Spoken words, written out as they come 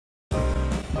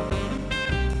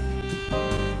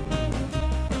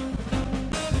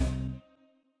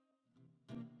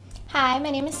Hi, my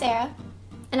name is Sarah.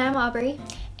 And I'm Aubrey.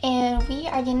 And we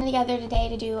are getting together today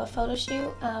to do a photo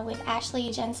shoot with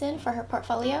Ashley Genson for her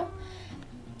portfolio.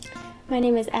 My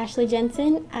name is Ashley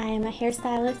Genson. I am a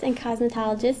hairstylist and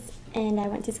cosmetologist, and I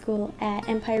went to school at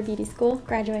Empire Beauty School,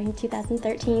 graduating in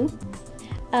 2013.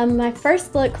 My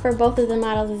first look for both of the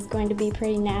models is going to be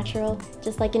pretty natural,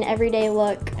 just like an everyday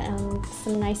look,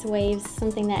 some nice waves,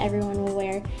 something that everyone will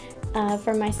wear.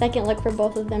 For my second look for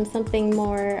both of them, something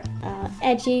more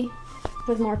edgy,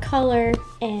 with more color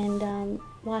and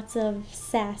lots of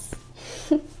sass.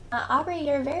 Aubrey,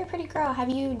 you're a very pretty girl. Have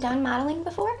you done modeling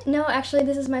before? No, actually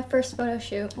this is my first photo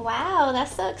shoot. Wow,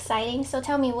 that's so exciting. So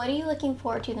tell me, what are you looking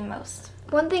forward to the most?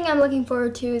 One thing I'm looking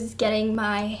forward to is getting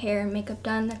my hair and makeup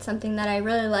done. That's something that I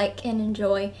really like and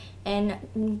enjoy, and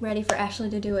I'm ready for Ashley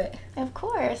to do it. Of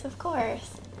course, of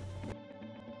course.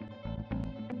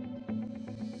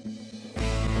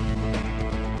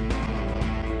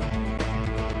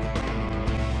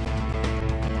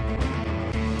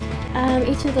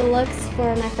 Each of the looks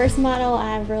for my first model,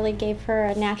 I really gave her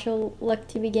a natural look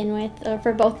to begin with.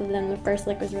 For both of them, the first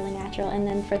look was really natural, and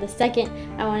then for the second,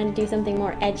 I wanted to do something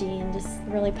more edgy and just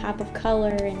really pop of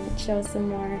color and show some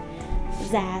more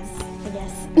zazz, I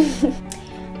guess.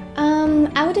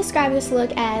 I would describe this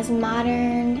look as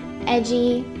modern,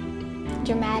 edgy,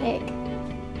 dramatic.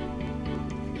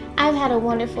 I've had a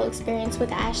wonderful experience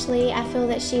with Ashley. I feel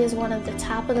that she is one of the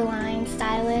top of the line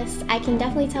stylists. I can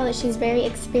definitely tell that she's very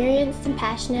experienced and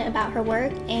passionate about her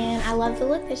work, and I love the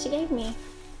look that she gave me.